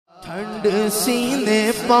ٹھنڈ سینے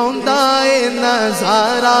پاؤندا اے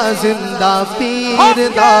نظارہ زندہ پیر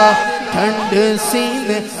دا ٹھنڈ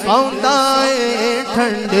سینے پاؤندا اے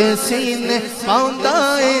ٹھنڈ سینے پاؤندا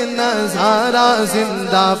اے نظارہ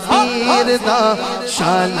زندہ پیر دا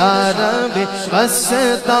شالا رب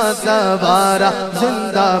وسدا دوبارہ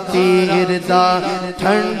زندہ پیر دا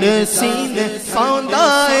ٹھنڈ سینے پاؤندا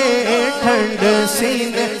اے ٹھنڈ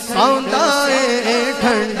سینے پاؤندا اے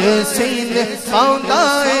ٹھنڈ سینے پاؤندا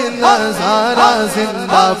اے نظارہ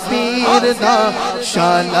زندہ پیر دا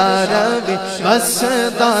شالا رب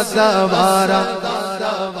وسدا دوبارہ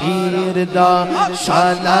پیر دا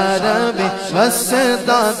شالا رب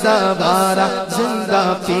وسدا دوبارہ زندہ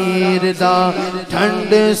پیر دا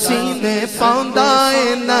ٹھنڈ سینے پاؤندا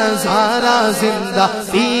اے نظارہ زندہ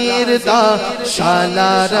پیر دا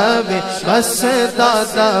شالا رب وسدا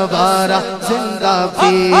دوبارہ زندہ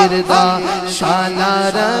پیر دا شالا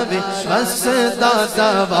رب وسدا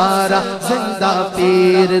دوبارہ زندہ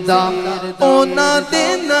پیر دا اونا دے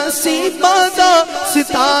نصیبہ دا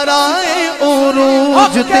ستارہ اے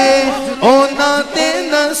عروج تے اونا دے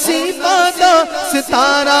نصیبہ دا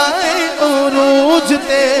ستارہ اے عروج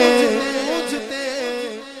تے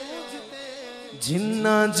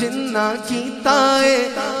جنہ جنہ کیتا ہے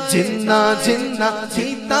جنہ جنہ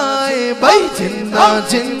کیتا ہے بھائی جنہ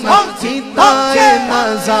جنہ کیتا ہے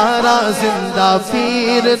نظارہ زندہ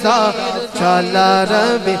پیر دا شالا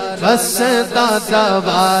رب وسدا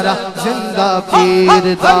دوبارہ زندہ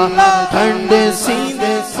پیر دا ٹھنڈ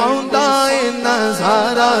سینے پاؤندا اے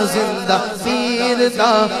نظارہ زندہ پیر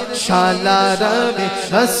دا شالا رب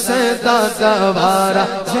وسدا دوبارہ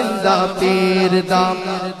زندہ پیر دا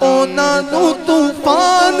اونا نو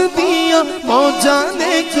طوفان دیا موجاں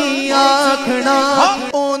نے کی آکھنا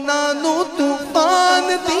اونا نو طوفان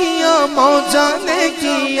دیا موجاں نے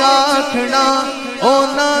کی آکھنا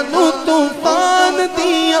اونا نو طوفان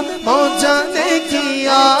دیا موجاں نے کی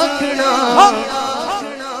آکھنا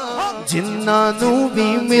جنہ نو بھی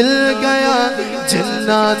مل گیا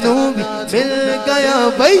جنہ نو بھی مل گیا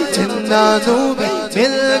بھائی جنہ نو بھی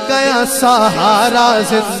مل گیا سہارا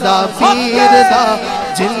زندہ پیر دا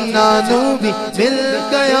جنہ نو بھی مل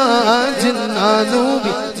گیا جنہ نو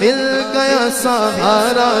بھی مل گیا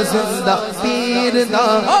سہارا زندہ پیر دا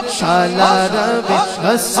شالا رب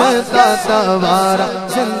وسدا دوبارہ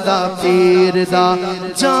زندہ پیر دا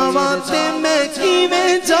جاواں تے میں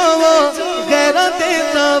کیویں جاواں غیراں تے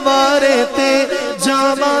دوارے تے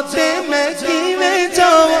جاواں تے میں کیویں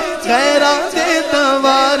جاواں غیراں تے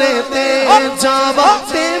دوارے تے جاواں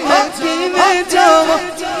تے میں کیویں جاواں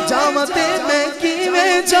جاواں تے میں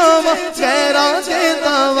کیویں جاواں غیراں تے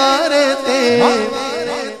دوارے تے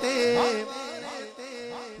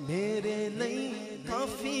میرے لئی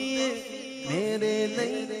کافی ہے میرے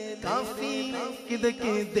لئی کافی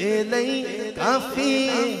کد دے لئی کافی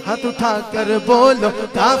ہاتھ اٹھا کر بولو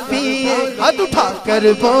کافی ہے ہاتھ اٹھا کر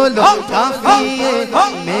بولو کافی ہے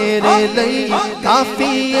میرے لئی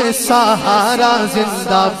کافی ہے سہارا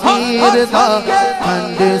زندہ پیر دا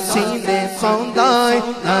ٹھنڈ سینے پاؤندا اے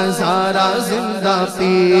نظارہ زندہ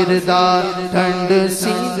پیر دا ٹھنڈ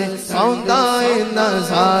سینے پاؤندا اے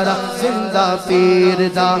نظارہ زندہ پیر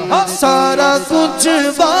دا سارا کچھ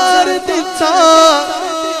وار دتا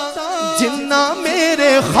جنہ میرے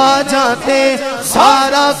خواجہ تے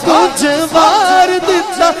سارا کچھ وار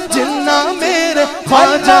دتا جنہ میرے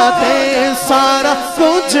خواجہ تے سارا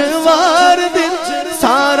کچھ وار دتا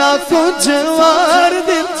سارا کچھ وار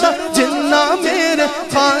دتا جنہ میرے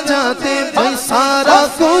خواجہ تے بھائی سارا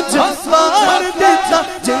کچھ وار دتا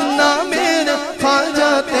جنہ میرے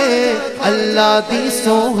خواجہ تے اللہ دی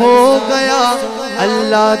سو ہو گیا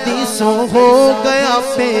اللہ دی سو ہو گیا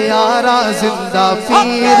پیارا زندہ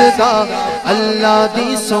پیر دا اللہ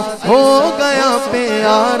دی سو ہو گیا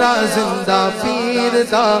پیارا زندہ پیر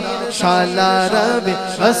دا شالا رب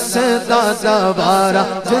وسدا دوبارہ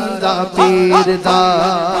زندہ پیر دا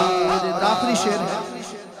آخری شعر ہے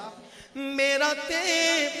میرا تے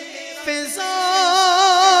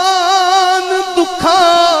فیضان دکھا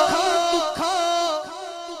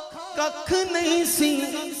ککھ نہیں سی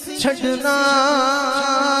چھڑنا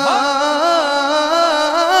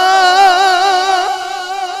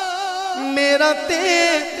میرا تے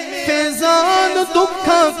فیضان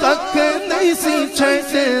دکھا ککھ نہیں سی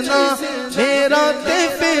چھڑنا میرا تے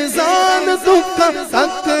فیضان دکھا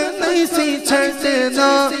ککھ نہیں سی چھڑنا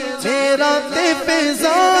میرا تے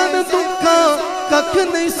فیضان دکھا ککھ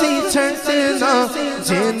نہیں سی چھڑنا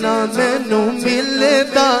جینا مینو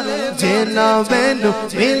ملدا جینا مینو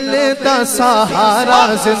ملدا سہارا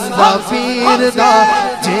زندہ پیر دا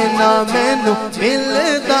جینا مینو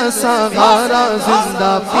ملدا سہارا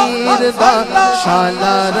زندہ پیر دا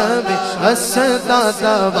شالا روے ہسدا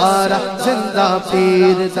دوبارہ زندہ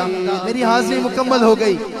پیر دا۔ میری حاضری مکمل ہو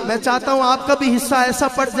گئی، میں چاہتا ہوں آپ کا بھی حصہ ایسا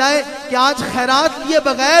پڑ جائے کہ آج خیرات کیے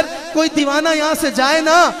بغیر کوئی دیوانہ یہاں سے جائے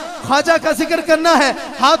نا۔ خواجہ کا ذکر کرنا ہے،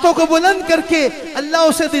 ہاتھوں کو بلند کر کے اللہ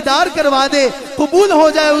اسے دیدار کروا دے، قبول ہو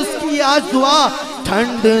جائے اس کی آج دعا۔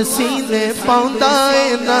 ٹھنڈ سینے پاؤندا اے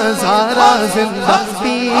نظارہ زندہ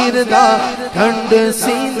پیر دا، ٹھنڈ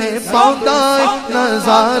سینے پاؤندا اے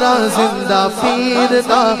نظارہ زندہ پیر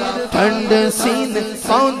دا، ٹھنڈ سینے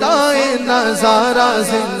پاؤندا اے نظارہ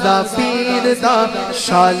زندہ پیر دا،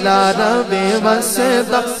 شالا روے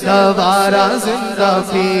وسدا دوبارہ زندہ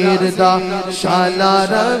پیر دا، شالا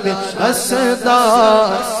روے وسدا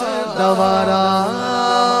دوبارہ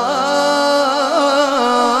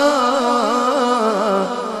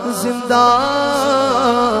زندہ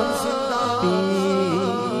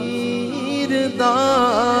پیر دا۔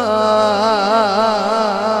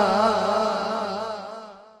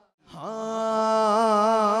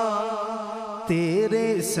 تیرے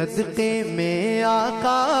صدقے میں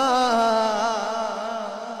آقا،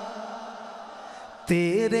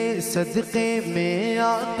 تیرے صدقے میں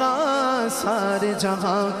آقا سارے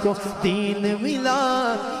جہاں کو دین ملا،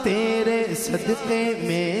 تیرے صدقے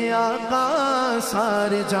میں آقا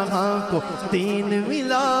سارے جہاں کو دین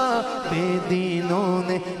ملا، بے دینوں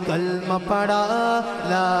نے کلمہ پڑھا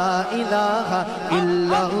لا الہ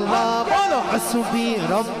الا اللہ، بولو حسبی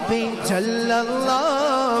ربی جل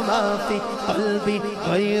اللہ ما فی قلبی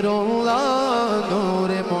غیر اللہ، نور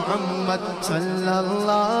محمد صلی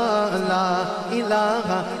اللہ لا الہ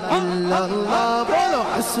الا اللہ، بولو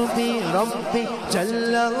حسبی ربی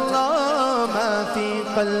جل اللہ ما فی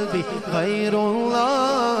قلبی غیر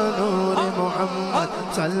اللہ، نور محمد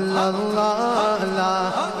صلی اللہ لا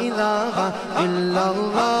الہ الا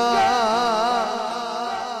اللہ۔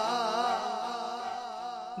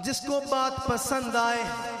 جس کو بات پسند آئے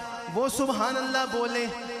وہ سبحان اللہ بولے،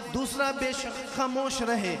 دوسرا بے شک خاموش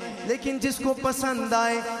رہے، لیکن جس کو پسند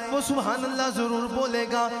آئے وہ سبحان اللہ ضرور بولے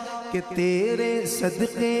گا کہ تیرے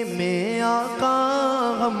صدقے میں آقا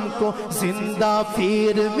ہم کو زندہ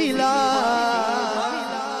پیر ملا،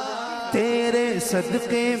 تیرے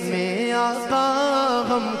صدقے میں آقا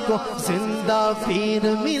ہم کو زندہ پیر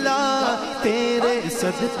ملا، تیرے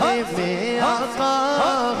صدقے میں آقا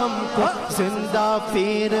ہم کو زندہ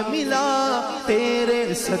پیر ملا، تیرے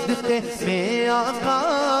صدقے میں آقا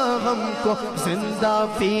ہم کو زندہ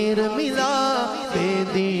پیر ملا، بے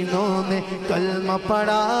دینوں نے کلمہ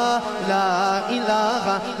پڑھا لا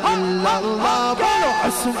الہ الا اللہ، بولو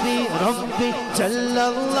حسبی ربی جل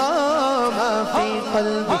اللہ ما فی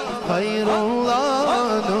قلبی غیر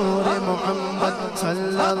اللہ، نور محمد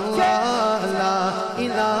صلی اللہ لا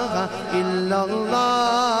الہ الا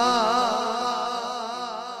اللہ۔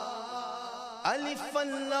 الف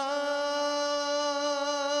اللہ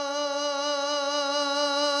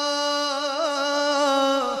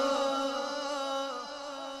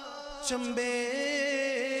چمبے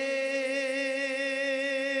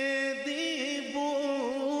دی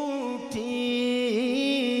بوٹی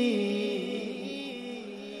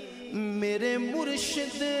میرے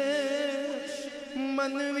مرشد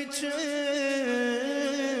من وچ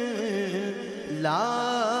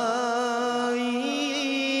لائی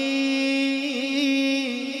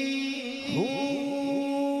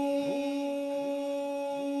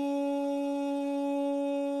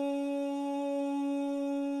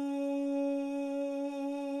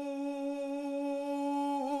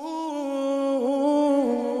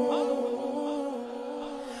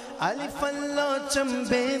الف اللہ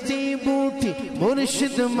چمبے دی بوٹی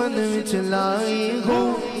مرشد من وچ لائی ہو،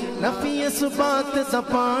 نفی اس بات دا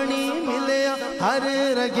پانی ملیا ہر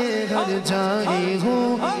رگے گھر جائی ہو،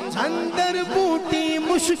 اندر بوٹی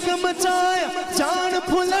مشک مچایا جان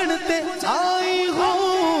پھلڑتے آئی ہو۔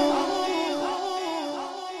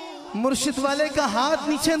 مرشد والے کا ہاتھ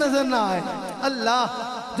نیچے نظر نہ آئے، اللہ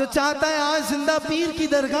جو چاہتا ہے آج زندہ پیر کی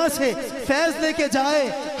درگاہ سے فیض لے کے جائے،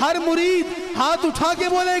 ہر مرید ہاتھ اٹھا کے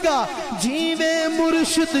بولے گا جیوے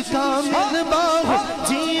مرشد کامل باہو،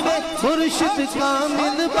 جیوے مرشد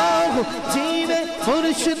کامل باہو، جیوے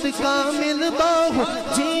مرشد کامل باہو،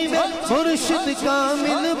 جیوے مرشد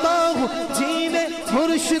کامل باہو، جیوے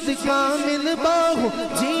مرشد کامل باہو،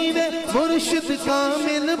 جیوے مرشد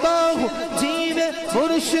کامل باہو، جیوے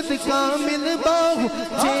مرشد کامل باہو،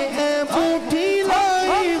 جے اے بوٹی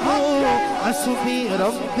لائی ہو، حسبی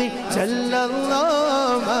ربی جل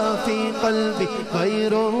اللہ ما فی قلبی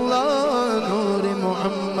غیر اللہ، نور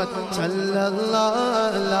محمد صلی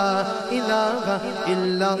اللہ لا الہ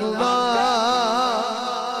الا اللہ۔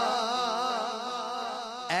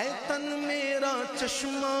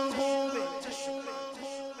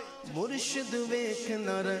 مرشد ویکھ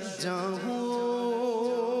نہ رجا ہوں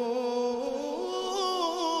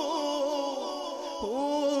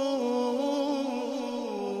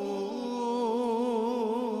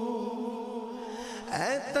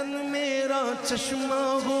اے تن میرا چشمہ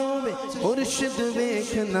ہووے مرشد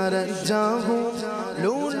ویکھ نہ رجا ہوں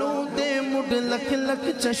لولو دے مڈ لکھ لکھ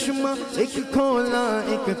چشمہ ایک کھولا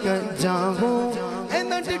ایک کجا ہوں اے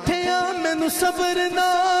نہ ڈٹھیا مینوں صبر نہ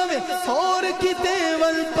آوے اور کتے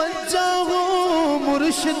ول پجا ہوں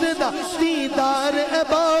مرشد دا دیدار اے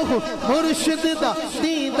باہو مرشد دا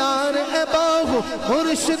دیدار اے باہو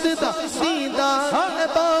مرشد دا دیدار اے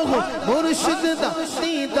باہو مرشد دا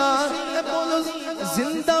دیدار اے بولو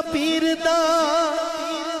زندہ پیر دا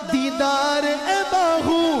دیدار اے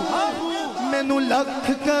باہو مینوں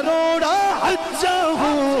لکھ کروڑا حجا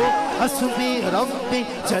ہوں حسبی ربی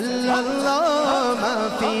جل اللہ ما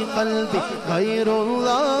فی قلبی غیر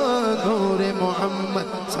اللہ نور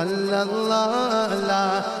محمد صلی اللہ لا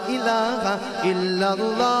الہ الا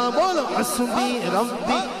اللہ بولو حسبی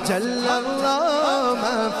ربی جل اللہ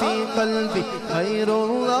ما فی قلبی غیر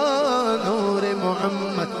اللہ نور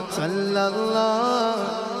محمد صلی اللہ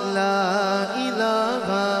لا الہ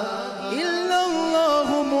الا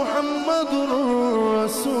اللہ محمد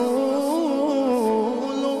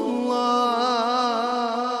رسول اللہ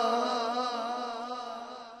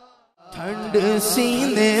ٹھنڈ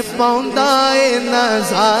سینے پاؤندا اے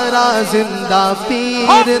نظارہ زندہ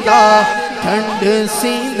پیر دا ٹھنڈ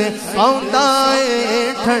سینے پاؤندا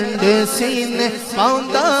اے ٹھنڈ سینے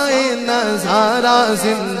پاؤندا اے نظارہ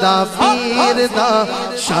زندہ پیر دا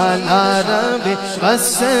شالا رب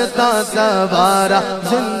وسدا دوبارہ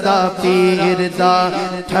زندہ پیر دا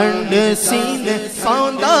ٹھنڈ سینے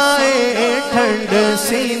پاؤندا اے ٹھنڈ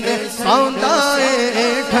سینے پاؤندا اے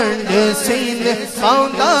ٹھنڈ سینے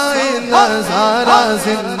پاؤندا اے نظارہ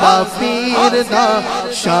زندہ پیر دا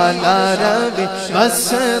شالا رب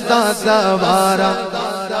وسدا دوبارہ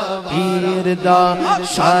پیر دا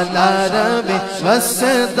شالا رب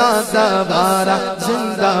وسدا دوبارہ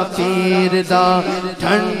زندہ پیر دا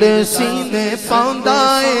ٹھنڈ سینے پاؤندا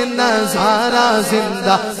اے نظارہ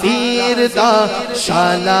زندہ پیر دا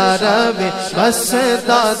شالا رب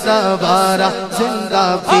وسدا دوبارہ زندہ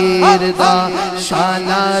پیر دا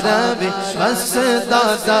شالا رب وسدا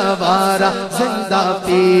دوبارہ زندہ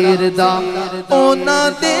پیر دا اونا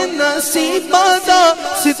دے نصیبہ دا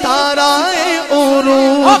ستارہ اے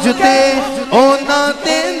عروج تے اونا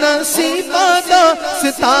دے نصیبہ دا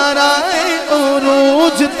ستارہ اے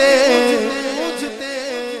عروج تے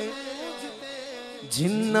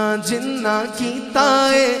جنہ جنہ کیتا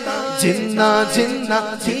ہے جنہ جنہ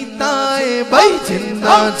کیتا ہے بھائی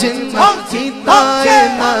جنہ جنہ کیتا ہے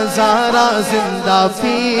نظارہ زندہ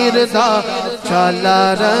پیر دا شالا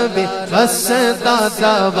رب وسدا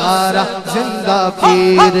دوبارہ زندہ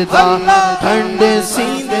پیر دا ٹھنڈ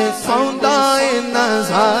سینے پاؤندا ہے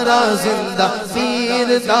نظارہ زندہ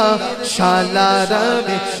پیر دا شالا رب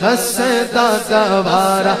وسدا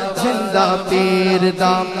دوبارہ زندہ پیر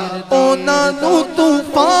دا اونا نو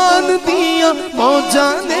طوفان دیا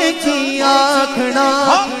موجاں نے کی آکھنا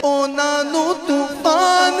اونا نو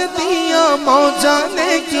طوفان دیا موجاں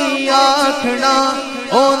نے کی آکھنا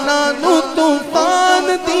اونا نو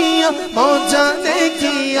طوفان دیا موجاں نے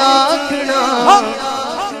کی آکھنا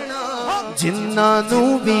جنہ نو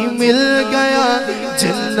بھی مل گیا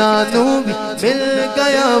جنہ نو بھی مل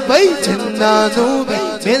گیا بھائی جنہ نو بھی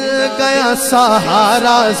مل گیا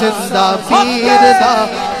سہارا زندہ پیر دا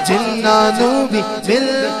جنہ نو بھی مل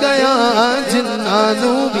گیا جنہ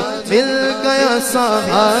نو بھی مل گیا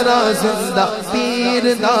سہارا زندہ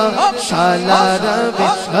پیر دا شالا رب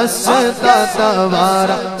وسدا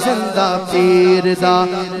دوبارہ زندہ پیر دا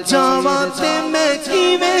جاواں تے میں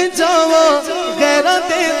کیویں جاواں غیراں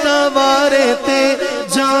تے دوارے تے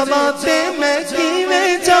جاواں تے میں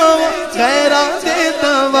کیویں جاواں غیراں تے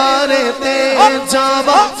دوارے تے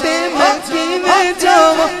جاواں تے میں کیویں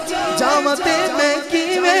جاواں جاواں تے میں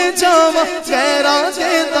کیویں جاواں غیراں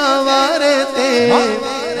تے دوارے تے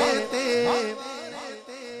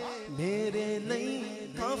میرے لئی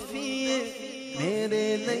کافی ہے میرے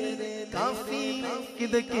لئی کافی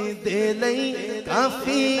کد دے لئی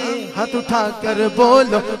کافی ہاتھ اٹھا کر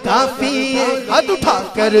بولو کافی ہے ہاتھ اٹھا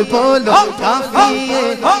کر بولو کافی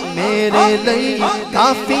ہے میرے لئی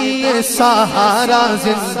کافی ہے سہارا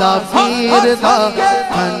زندہ پیر دا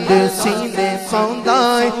ٹھنڈ سینے پاؤندا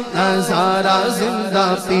ہے نظارہ زندہ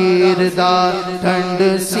پیر دا ٹھنڈ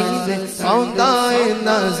سینے پاؤندا ہے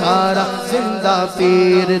نظارہ زندہ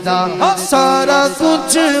پیر دا سارا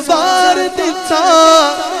کچھ وار دتا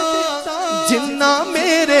جنہ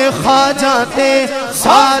میرے خواجہ تے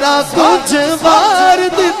سارا کچھ وار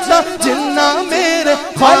دتا جنہ میرے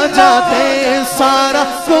خواجہ تے سارا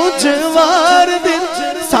کچھ وار دتا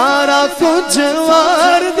سارا کچھ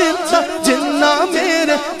وار دتا جنہ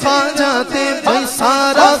میرے خواجہ تے بھائی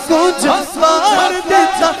سارا کچھ وار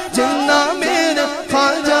دتا جنہ میرے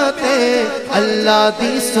خواجہ تے اللہ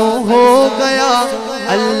دی سو ہو گیا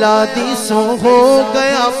اللہ دی سو ہو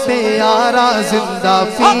گیا پیارا زندہ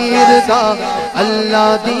پیر دا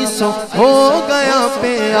اللہ دی سو ہو گیا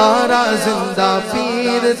پیارا زندہ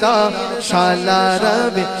پیر دا شالا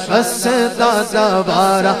رب اسدا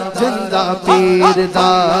دوبارہ زندہ پیر دا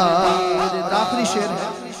آخری شعر ہے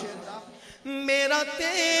میرا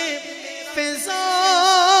تے فیضان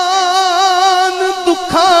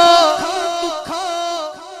دکھا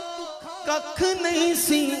ککھ نہیں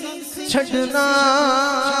سی چھڑنا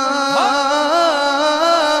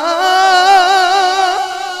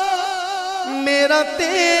میرا تے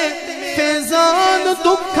فیضان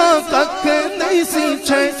دکھا ککھ نہیں سی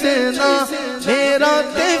چھڑنا میرا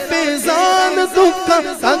تے فیضان دکھا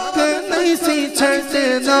ککھ نہیں سی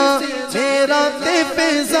چھڑنا میرا تے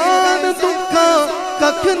فیضان دکھا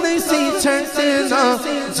ککھ نہیں سی چھڑنا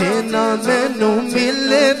جینا مینو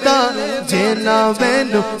ملدا جینا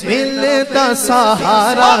مینو ملدا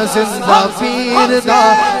سہارا زندہ پیر دا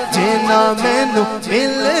جینا مینو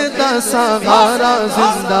ملدا سہارا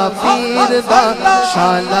زندہ پیر دا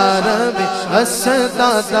شالا رب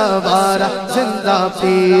اسدا دوبارہ زندہ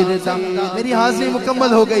پیر دا میری حاضری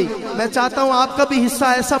مکمل ہو گئی میں چاہتا ہوں آپ کا بھی حصہ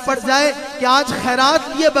ایسا پڑ جائے کہ آج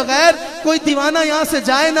خیرات کیے بغیر کوئی دیوانہ یہاں سے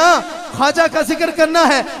جائے نا خواجہ کا ذکر کرنا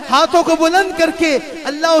ہے ہاتھوں کو بلند کر کے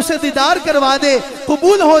اللہ اسے دیدار کروا دے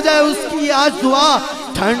قبول ہو جائے اس کی آج دعا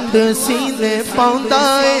ٹھنڈ سینے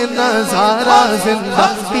پاؤندائے نظارہ زندہ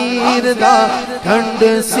پیر دا ٹھنڈ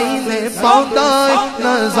سینے پاؤندائے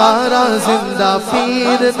نظارہ زندہ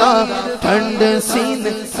پیر دا ٹھنڈ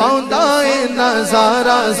سینے پاؤندائے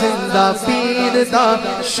نظارہ زندہ پیر دا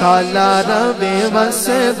شالا رب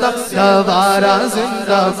وسدا دوبارہ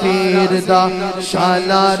زندہ پیر دا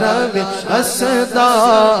شالا رب وسدا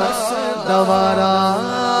دوبارہ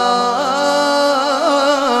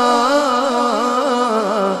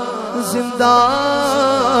زندہ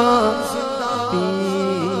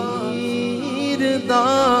پیر دا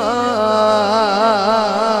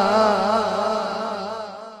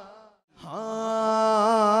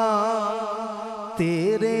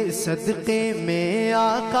تیرے صدقے میں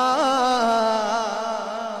آقا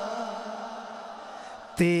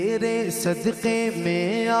تیرے صدقے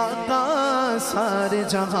میں آقا سارے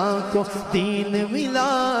جہاں کو دین ملا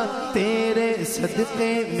تیرے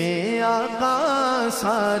صدقے میں آقا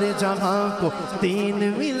سارے جہاں کو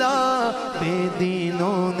دین ملا بے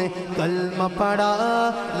دینوں نے کلمہ پڑھا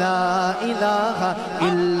لا الہ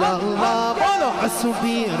الا اللہ بولو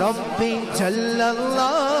حسبی ربی جل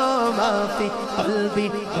اللہ ما فی قلبی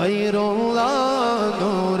غیر اللہ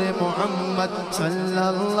نور محمد صلی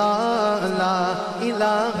اللہ لا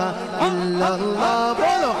الہ الا اللہ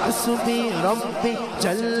بولو حسبی ربی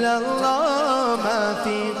جل اللہ ما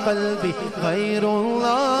فی قلبی غیر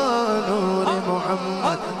اللہ نور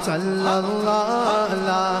محمد صلی اللہ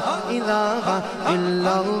لا الہ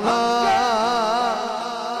الا اللہ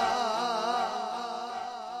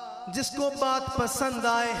جس کو بات پسند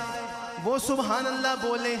آئے وہ سبحان اللہ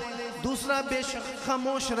بولے دوسرا بے شک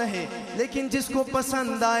خاموش رہے لیکن جس کو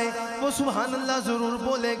پسند آئے وہ سبحان اللہ ضرور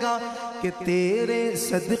بولے گا کہ تیرے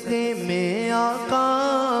صدقے میں آقا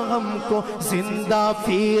ہم کو زندہ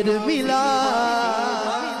پیر ملا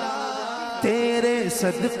تیرے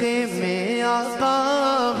صدقے میں آقا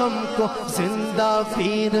ہم کو زندہ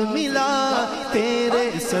پیر ملا تیرے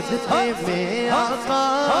صدقے میں آقا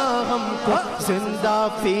ہم کو زندہ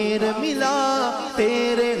پیر ملا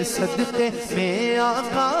تیرے صدقے میں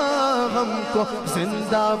آقا ہم کو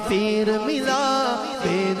زندہ پیر ملا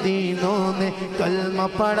بے دینوں نے کلمہ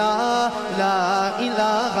پڑھا لا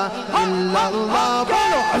الہ الا اللہ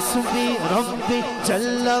بولو حسبی ربی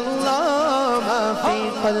جل اللہ ما فی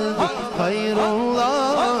قلبی غیر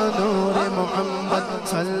اللہ نور محمد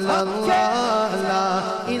صلی اللہ لا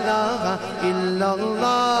الہ الا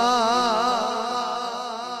اللہ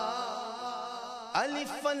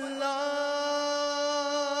الف اللہ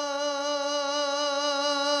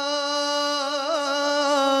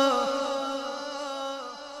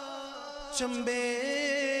چمبے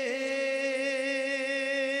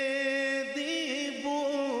دی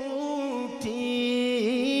بوٹی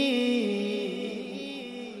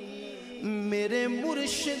میرے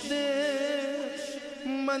مرشد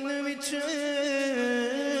من وچ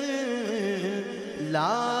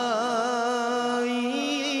لائی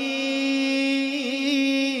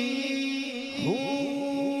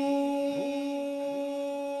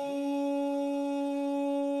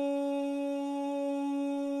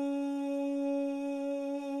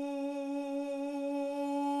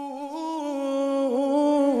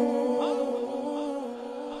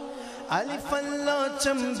الف اللہ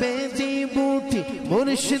چمبے دی بوٹی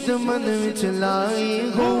مرشد من وچ لائی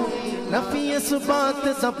ہو نفی اس بات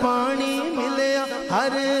دا پانی ملیا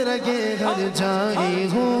ہر رگے ہر جائی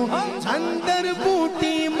ہو اندر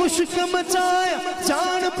بوٹی مشک مچایا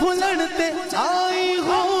جان پھلڑتے آئی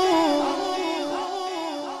ہو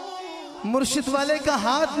مرشد والے کا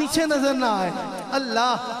ہاتھ نیچے نظر نہ آئے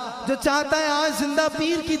اللہ جو چاہتا ہے آج زندہ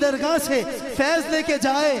پیر کی درگاہ سے فیض لے کے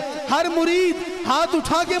جائے ہر مرید ہاتھ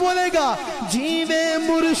اٹھا کے بولے گا جیوے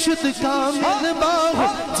مرشد کامل باہو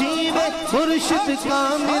جیوے مرشد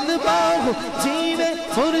کامل باہو جیوے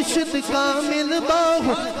مرشد کامل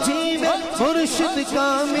باہو جیوے مرشد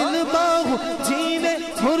کامل باہو جیوے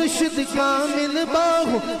مرشد کامل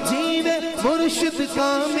باہو جیوے مرشد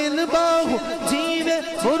کامل باہو جیوے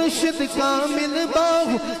مرشد کامل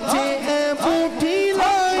باہو جے اے بوٹھی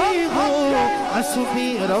لائی ہو حسبی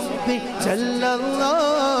ربی جل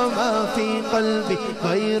اللہ ما فی قلبی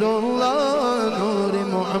غیر اللہ نور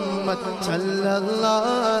محمد صلی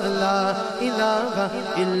اللہ لا الہ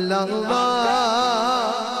الا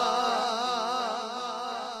اللہ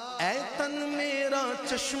اے تن میرا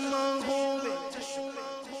چشمہ ہووے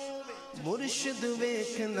مرشد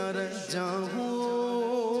ویکھ نہ رہ جاؤں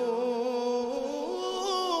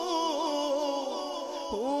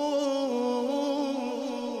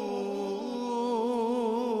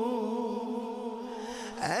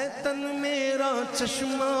اے تن میرا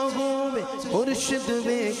چشمہ ہووے مرشد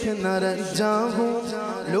ویکھ نہ رہ جاؤں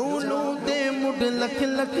لو لو دے مڈ لکھ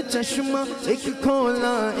لکھ چشمہ ایک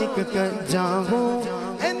کھولا ایک کجا ہو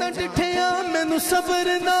اے نہ ڈٹھیا مینو صبر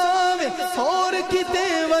ناوے اور کتے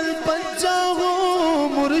ول پنجا ہو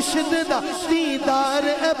مرشد دا دیدار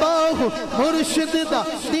اے باہو مرشد دا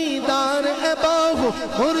دیدار اے باہو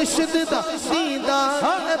مرشد دا دیدار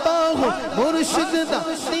اے باہو مرشد دا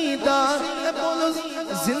دیدار اے بولو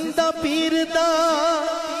زندہ پیر دا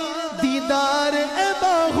دیدار اے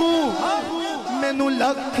باہو مینو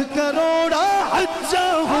لکھ کروڑا حجا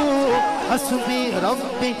ہو حسبی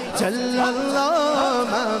ربی جل اللہ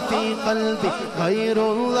ما فی قلبی غیر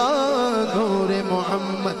اللہ نور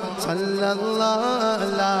محمد صلی اللہ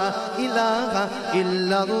لا الہ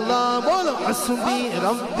الا اللہ بولو حسبی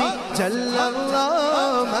ربی جل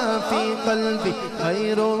اللہ ما فی قلبی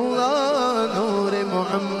غیر اللہ نور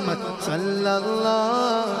محمد صلی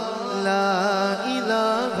اللہ لا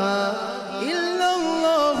الہ الا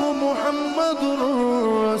اللہ محمد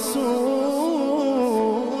رسول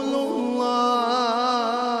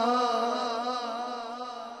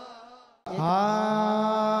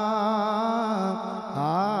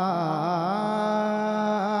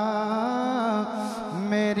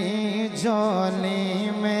میری جولی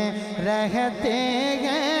میں رہتے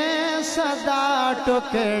ہیں صدا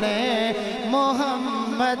ٹکڑے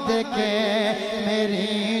محمد کے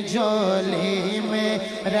میری جولی میں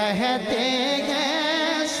رہتے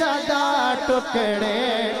ہیں صدا ٹکڑے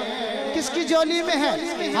کس کی جولی میں ہے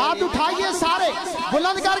ہاتھ اٹھائیے سارے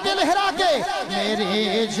بلند کر کے لہرا کے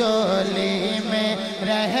میری جولی میں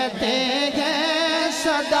رہتے ہیں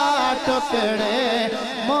صدا ٹکڑے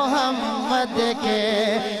محمد کے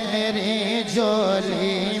میری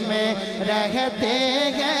جولی میں رہتے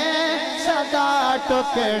ہیں صدا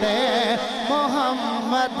ٹکڑے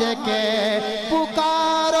محمد کے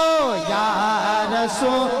پکارو یا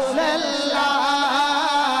رسول اللہ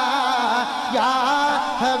یا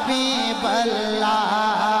حبیب اللہ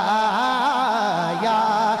یا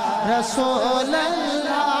رسول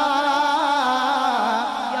اللہ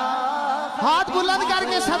ہاتھ بلند کر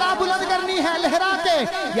کے صدا بلند کرنی ہے لہرا کے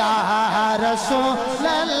یا رسول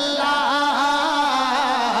اللہ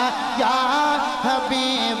یا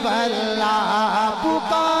حبیب اللہ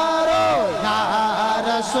پکارو یا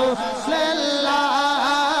رسول اللہ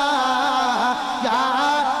یا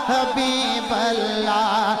حبیب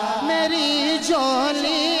اللہ میری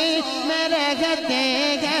جولی میں رہتے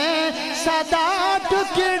ہیں صدا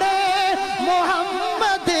ٹکڑے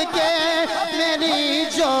محمد کے میری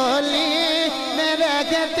جولی میں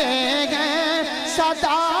رہتے ہیں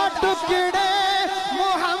صدا ٹکڑے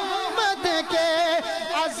محمد کے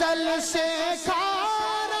ازل سے